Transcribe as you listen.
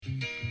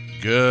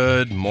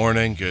Good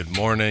morning, good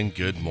morning,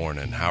 good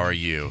morning. How are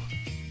you?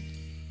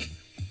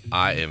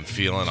 I am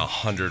feeling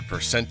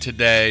 100%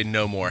 today.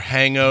 No more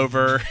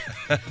hangover.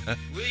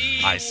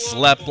 I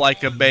slept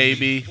like a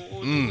baby.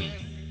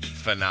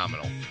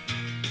 Phenomenal.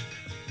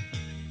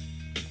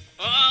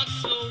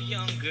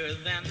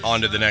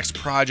 On to the next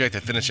project.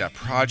 I finished that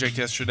project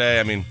yesterday.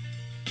 I mean,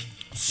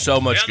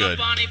 so much good.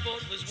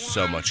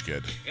 So much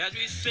good.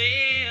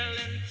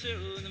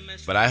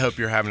 But I hope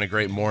you're having a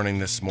great morning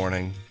this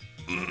morning.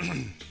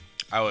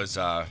 I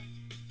don't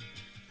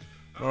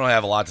really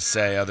have a lot to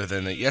say other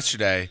than that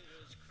yesterday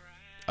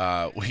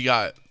we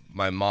got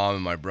my mom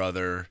and my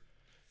brother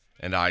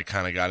and I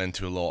kind of got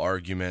into a little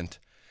argument,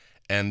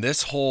 and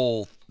this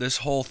whole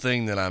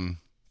thing that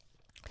I'm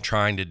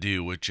trying to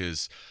do, which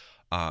is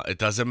it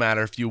doesn't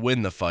matter if you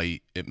win the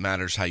fight, it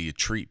matters how you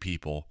treat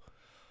people.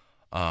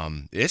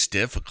 It's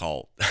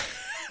difficult.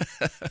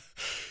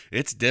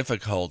 It's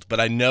difficult, but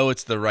I know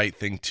it's the right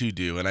thing to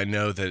do, and I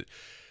know that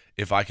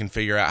if I can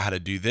figure out how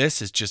to do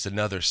this, it's just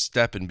another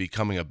step in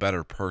becoming a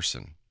better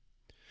person.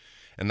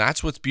 And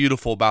that's what's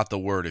beautiful about the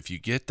Word. If you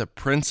get the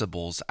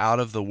principles out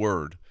of the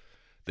Word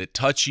that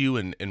touch you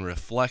and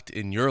reflect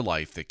in your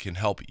life, that can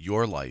help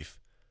your life,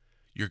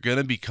 you're going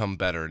to become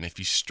better. And if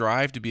you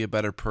strive to be a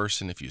better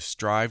person, if you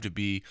strive to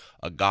be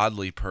a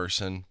godly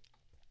person,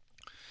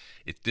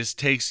 it just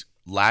takes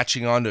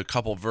latching on to a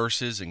couple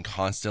verses and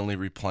constantly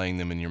replaying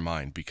them in your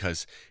mind,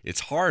 because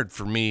it's hard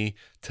for me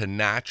to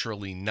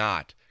naturally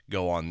not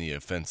go on the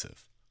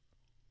offensive.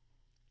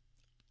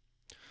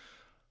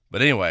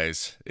 But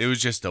anyways, it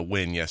was just a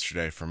win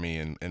yesterday for me,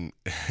 and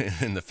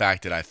and the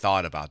fact that I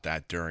thought about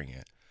that during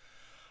it.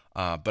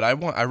 But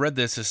I read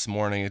this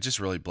morning. It just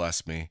really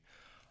blessed me.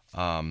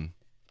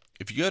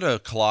 If you go to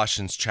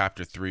Colossians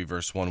chapter 3,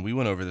 verse 1, we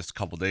went over this a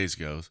couple days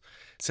ago.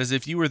 It says,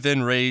 if you were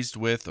then raised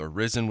with or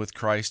risen with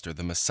Christ or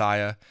the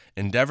Messiah,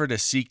 endeavor to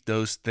seek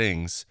those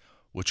things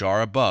which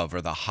are above,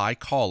 or the high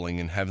calling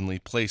in heavenly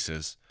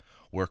places,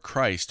 where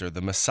Christ or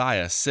the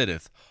Messiah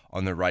sitteth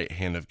on the right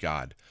hand of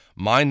God.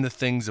 Mind the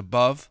things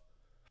above,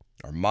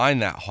 or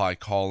mind that high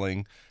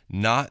calling,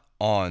 not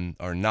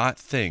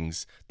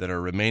things that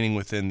are remaining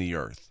within the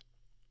earth.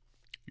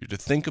 You're to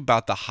think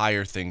about the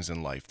higher things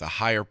in life, the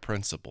higher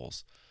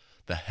principles,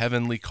 the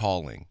heavenly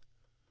calling,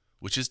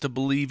 which is to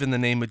believe in the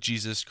name of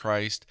Jesus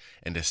Christ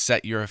and to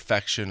set your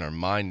affection or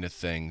mind to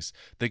things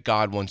that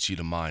God wants you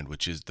to mind,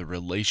 which is the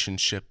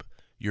relationship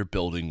you're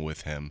building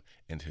with Him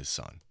and His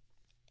Son.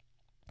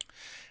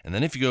 And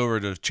then if you go over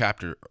to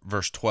chapter 3,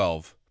 verse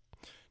 12,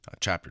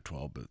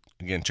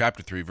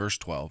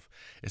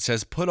 it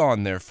says, put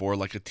on, therefore,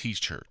 like a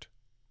t-shirt,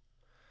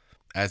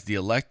 as the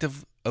elect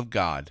of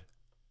God.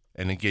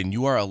 And again,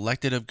 you are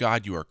elected of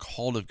God, you are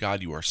called of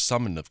God, you are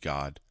summoned of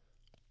God.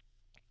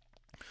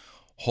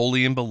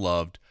 Holy and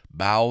beloved,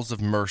 bowels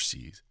of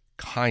mercies,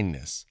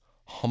 kindness,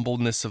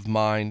 humbleness of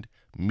mind,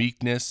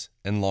 meekness,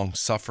 and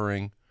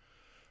longsuffering,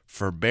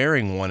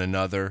 forbearing one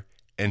another,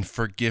 and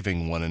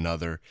forgiving one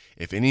another.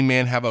 If any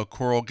man have a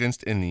quarrel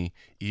against any,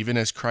 even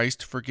as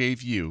Christ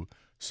forgave you,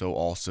 so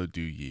also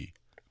do ye.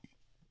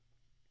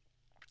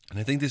 And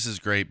I think this is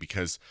great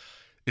because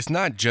it's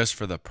not just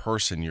for the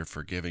person you're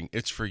forgiving,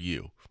 it's for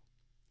you.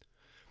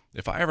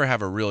 If I ever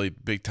have a really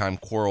big time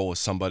quarrel with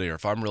somebody, or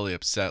if I'm really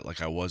upset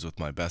like I was with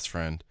my best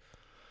friend,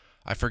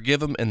 I forgive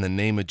them in the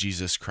name of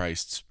Jesus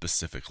Christ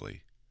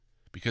specifically,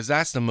 because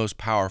that's the most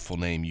powerful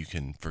name you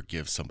can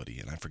forgive somebody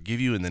in. I forgive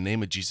you in the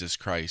name of Jesus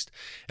Christ,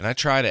 and I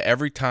try to,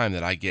 every time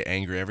that I get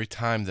angry, every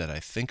time that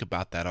I think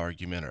about that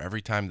argument, or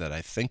every time that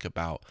I think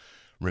about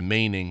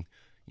remaining,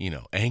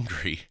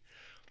 angry,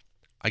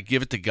 I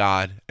give it to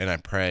God, and I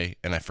pray,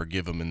 and I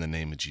forgive them in the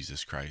name of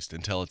Jesus Christ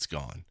until it's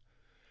gone.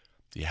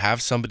 If you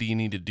have somebody you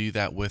need to do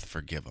that with,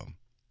 forgive them.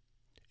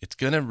 It's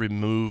going to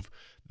remove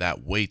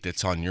that weight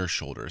that's on your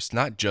shoulder. It's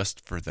not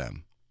just for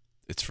them.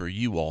 It's for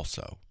you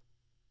also.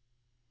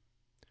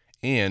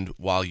 And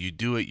while you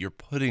do it, you're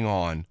putting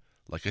on,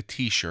 like a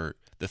t-shirt,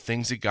 the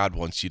things that God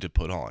wants you to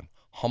put on.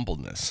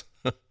 Humbleness.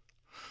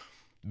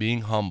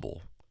 Being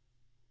humble.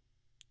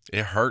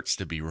 It hurts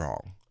to be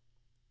wrong,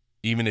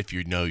 even if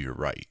you know you're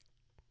right,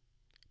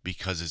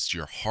 because it's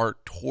your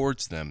heart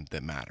towards them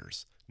that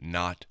matters,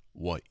 not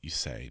what you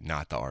say,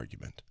 not the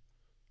argument.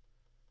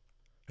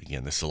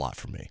 Again, this is a lot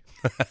for me.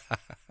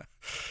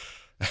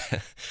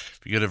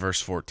 If you go to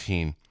verse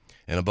 14,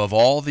 and above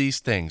all these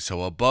things,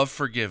 so above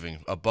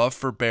forgiving, above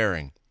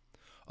forbearing,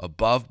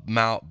 above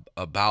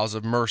bowels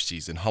of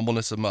mercies and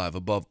humbleness of mind,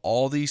 above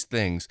all these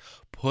things,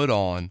 put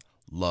on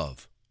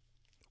love,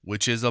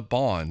 which is a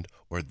bond,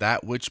 or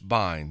that which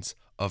binds,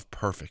 of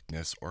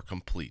perfectness or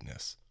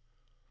completeness.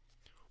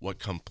 What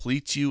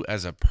completes you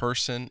as a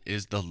person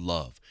is the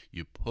love.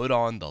 You put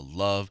on the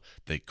love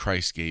that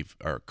Christ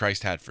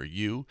had for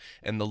you,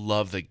 and the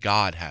love that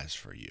God has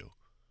for you.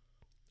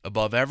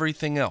 Above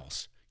everything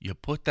else, you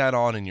put that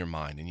on in your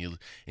mind, and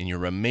you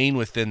remain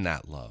within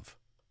that love.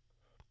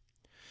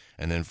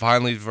 And then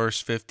finally, verse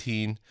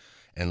 15,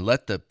 and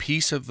let the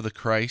peace of the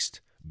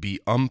Christ be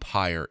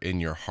umpire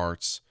in your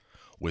hearts,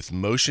 with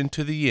motion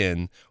to the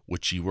end,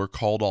 which ye were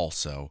called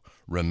also,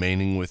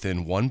 remaining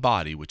within one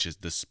body, which is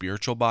the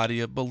spiritual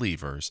body of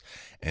believers,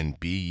 and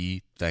be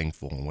ye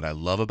thankful. And what I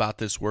love about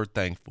this word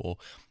thankful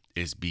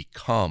is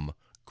become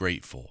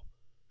grateful.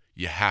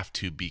 You have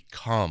to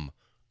become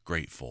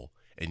grateful,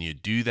 and you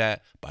do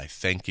that by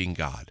thanking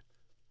God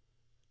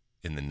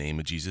in the name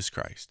of Jesus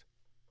Christ.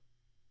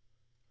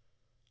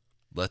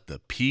 Let the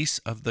peace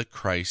of the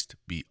Christ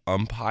be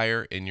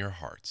umpire in your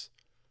hearts.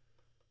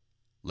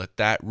 Let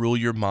that rule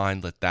your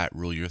mind. Let that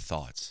rule your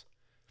thoughts,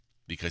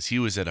 because he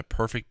was at a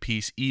perfect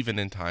peace even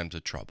in times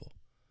of trouble.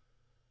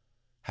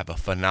 Have a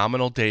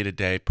phenomenal day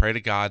today. Pray to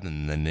God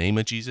in the name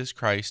of Jesus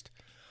Christ.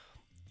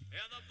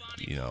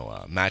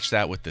 Match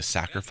that with the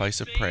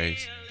sacrifice of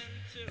praise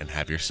and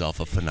have yourself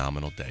a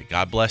phenomenal day.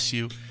 God bless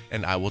you,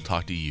 and I will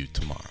talk to you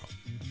tomorrow.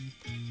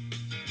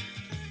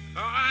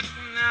 I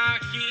can now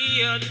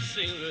hear the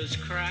sailors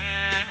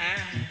cry,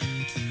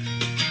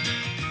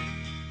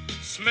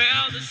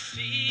 smell the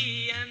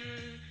sea and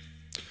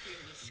feel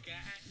the sky.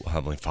 Well,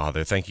 Heavenly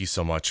Father, thank you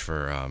so much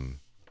for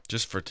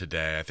just for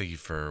today. I thank you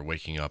for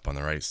waking up on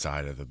the right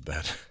side of the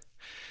bed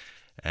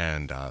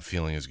and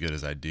feeling as good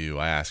as I do.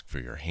 I ask for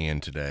your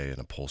hand today in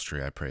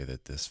upholstery. I pray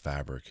that this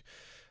fabric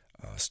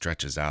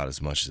stretches out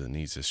as much as it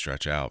needs to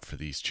stretch out for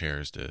these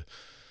chairs to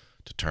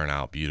turn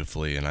out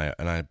beautifully, and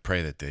I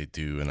pray that they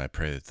do, and I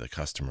pray that the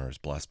customer is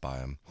blessed by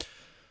them.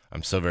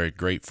 I'm so very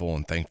grateful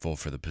and thankful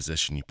for the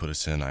position you put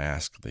us in. I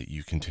ask that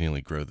you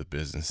continually grow the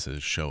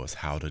businesses, show us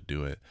how to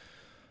do it,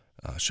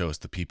 show us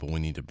the people we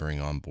need to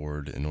bring on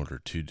board in order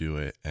to do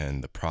it,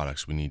 and the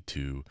products we need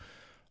to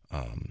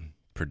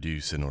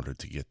produce in order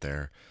to get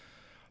there.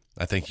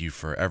 I thank you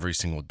for every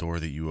single door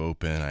that you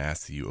open. I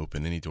ask that you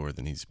open any door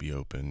that needs to be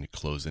open,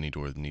 close any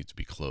door that needs to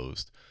be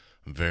closed.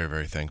 I'm very,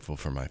 very thankful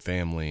for my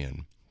family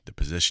and the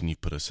position you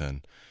put us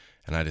in.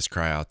 And I just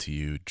cry out to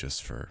you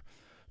just for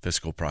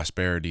fiscal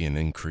prosperity and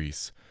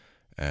increase,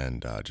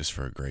 and just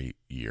for a great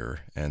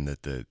year, and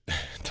that it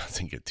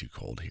doesn't get too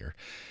cold here.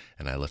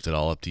 And I lift it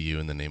all up to you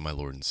in the name of my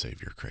Lord and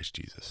Savior, Christ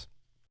Jesus.